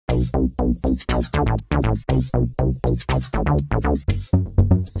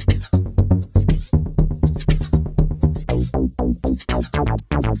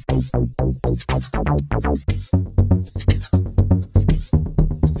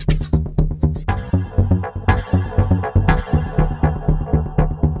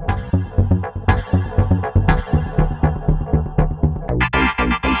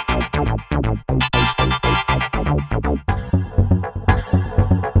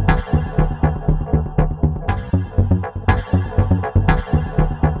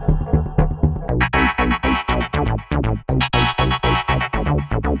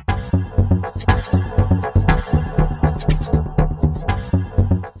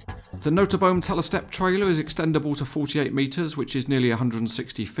The Nooteboom Telestep trailer is extendable to 48 metres, which is nearly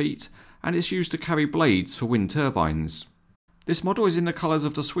 160 feet, and it's used to carry blades for wind turbines. This model is in the colours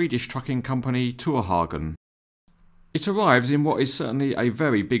of the Swedish trucking company Thurhagen. It arrives in what is certainly a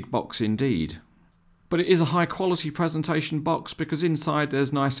very big box indeed. But it is a high quality presentation box because inside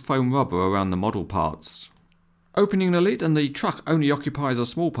there's nice foam rubber around the model parts. Opening the lid, and the truck only occupies a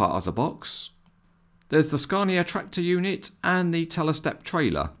small part of the box. There's the Scania tractor unit and the Telestep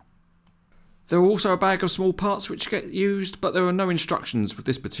trailer. There are also a bag of small parts which get used, but there are no instructions with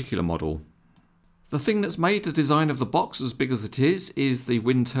this particular model. The thing that's made the design of the box as big as it is the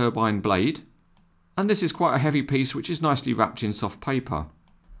wind turbine blade. And this is quite a heavy piece which is nicely wrapped in soft paper.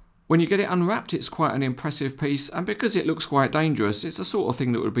 When you get it unwrapped, it's quite an impressive piece, and because it looks quite dangerous, it's the sort of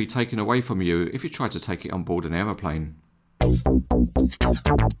thing that would be taken away from you if you tried to take it on board an aeroplane.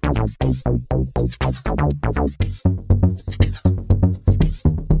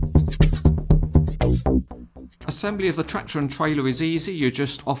 Assembly of the tractor and trailer is easy. You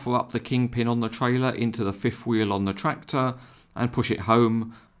just offer up the kingpin on the trailer into the fifth wheel on the tractor and push it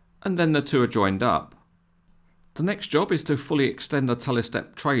home, and then the two are joined up. The next job is to fully extend the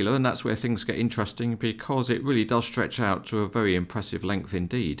Telestep trailer, and that's where things get interesting because it really does stretch out to a very impressive length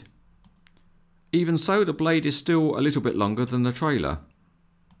indeed. Even so, the blade is still a little bit longer than the trailer.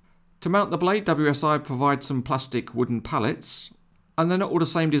 To mount the blade, WSI provides some plastic wooden pallets, and they're not all the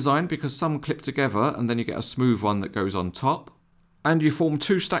same design because some clip together and then you get a smooth one that goes on top. And you form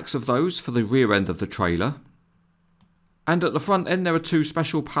two stacks of those for the rear end of the trailer. And at the front end there are two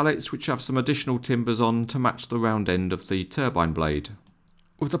special pallets which have some additional timbers on to match the round end of the turbine blade.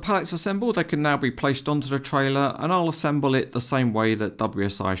 With the pallets assembled, they can now be placed onto the trailer, and I'll assemble it the same way that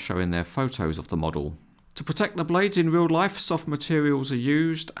WSI show in their photos of the model. To protect the blades in real life, soft materials are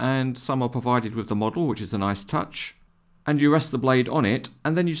used, and some are provided with the model, which is a nice touch. And you rest the blade on it,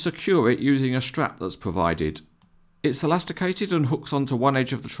 and then you secure it using a strap that's provided. It's elasticated and hooks onto one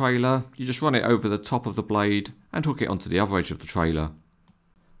edge of the trailer. You just run it over the top of the blade and hook it onto the other edge of the trailer.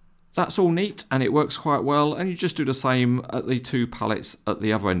 That's all neat and it works quite well, and you just do the same at the two pallets at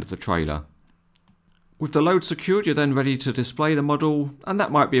the other end of the trailer. With the load secured, you're then ready to display the model, and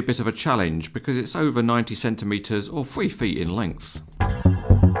that might be a bit of a challenge because it's over 90 centimeters or 3 feet in length.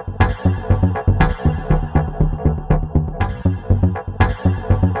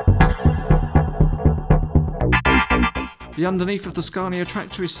 The underneath of the Scania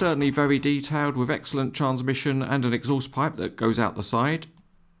tractor is certainly very detailed, with excellent transmission and an exhaust pipe that goes out the side.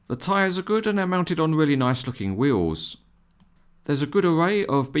 The tyres are good and they're mounted on really nice looking wheels. There's a good array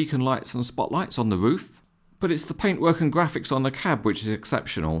of beacon lights and spotlights on the roof, but it's the paintwork and graphics on the cab which is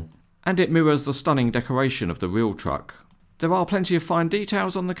exceptional, and it mirrors the stunning decoration of the real truck. There are plenty of fine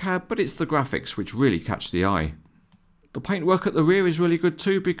details on the cab, but it's the graphics which really catch the eye. The paintwork at the rear is really good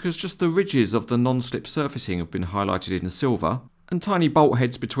too, because just the ridges of the non-slip surfacing have been highlighted in silver, and tiny bolt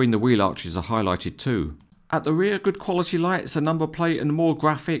heads between the wheel arches are highlighted too. At the rear, good quality lights, a number plate and more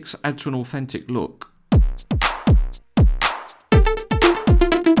graphics add to an authentic look.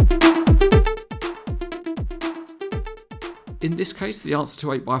 In this case, the answer to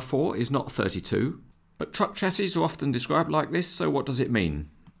 8x4 is not 32, but truck chassis are often described like this, so what does it mean?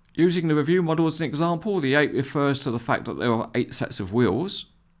 Using the review model as an example, the 8 refers to the fact that there are 8 sets of wheels,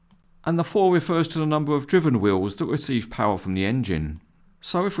 and the 4 refers to the number of driven wheels that receive power from the engine.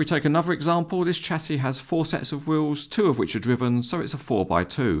 So if we take another example, this chassis has 4 sets of wheels, 2 of which are driven, so it's a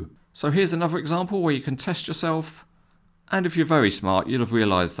 4x2. So here's another example where you can test yourself, and if you're very smart, you'll have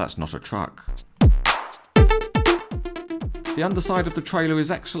realised that's not a truck. The underside of the trailer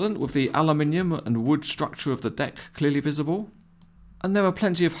is excellent, with the aluminium and wood structure of the deck clearly visible. And there are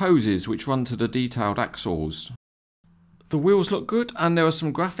plenty of hoses which run to the detailed axles. The wheels look good, and there are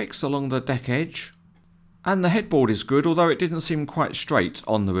some graphics along the deck edge. And the headboard is good, although it didn't seem quite straight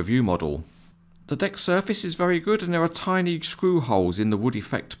on the review model. The deck surface is very good, and there are tiny screw holes in the wood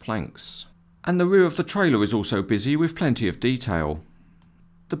effect planks. And the rear of the trailer is also busy with plenty of detail.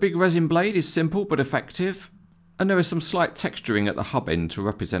 The big resin blade is simple but effective, and there is some slight texturing at the hub end to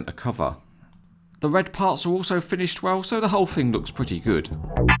represent a cover. The red parts are also finished well, so the whole thing looks pretty good.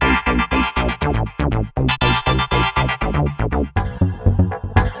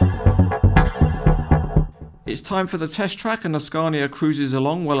 It's time for the test track, and the Scania cruises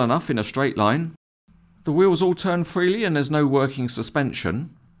along well enough in a straight line. The wheels all turn freely and there's no working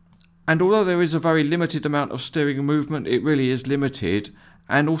suspension. And although there is a very limited amount of steering movement, it really is limited.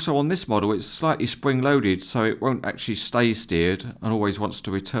 And also on this model it's slightly spring loaded, so it won't actually stay steered and always wants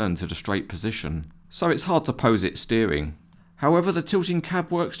to return to the straight position. So it's hard to pose it steering. However, the tilting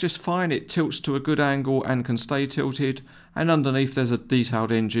cab works just fine. It tilts to a good angle and can stay tilted, and underneath there's a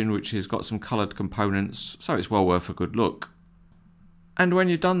detailed engine which has got some coloured components, so it's well worth a good look. And when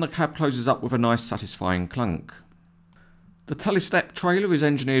you're done, the cab closes up with a nice satisfying clunk. The Telestep trailer is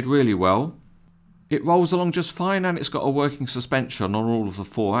engineered really well. It rolls along just fine, and it's got a working suspension on all of the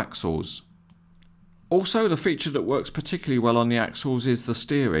 4 axles. Also, the feature that works particularly well on the axles is the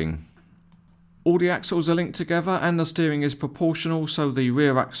steering. All the axles are linked together and the steering is proportional, so the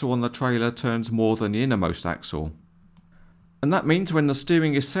rear axle on the trailer turns more than the innermost axle. And that means when the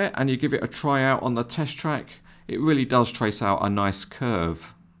steering is set and you give it a try out on the test track, it really does trace out a nice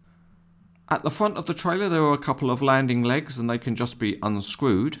curve. At the front of the trailer there are a couple of landing legs, and they can just be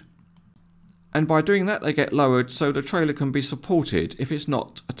unscrewed. And by doing that they get lowered so the trailer can be supported if it's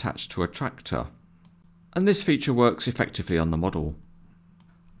not attached to a tractor. And this feature works effectively on the model.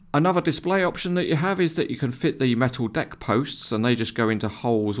 Another display option that you have is that you can fit the metal deck posts, and they just go into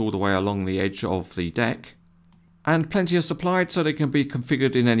holes all the way along the edge of the deck. And plenty are supplied so they can be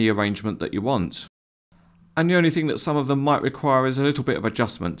configured in any arrangement that you want. And the only thing that some of them might require is a little bit of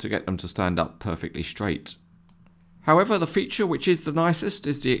adjustment to get them to stand up perfectly straight. However, the feature which is the nicest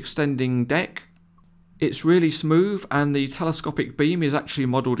is the extending deck. It's really smooth, and the telescopic beam is actually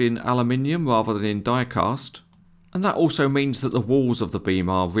modelled in aluminium rather than in die cast. And that also means that the walls of the beam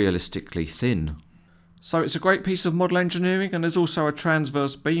are realistically thin. So it's a great piece of model engineering, and there's also a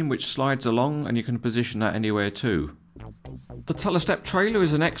transverse beam which slides along, and you can position that anywhere too. The Telestep trailer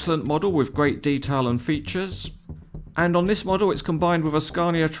is an excellent model with great detail and features. And on this model it's combined with a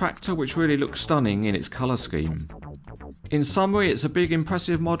Scania tractor which really looks stunning in its colour scheme. In summary, it's a big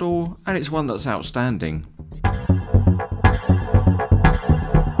impressive model, and it's one that's outstanding.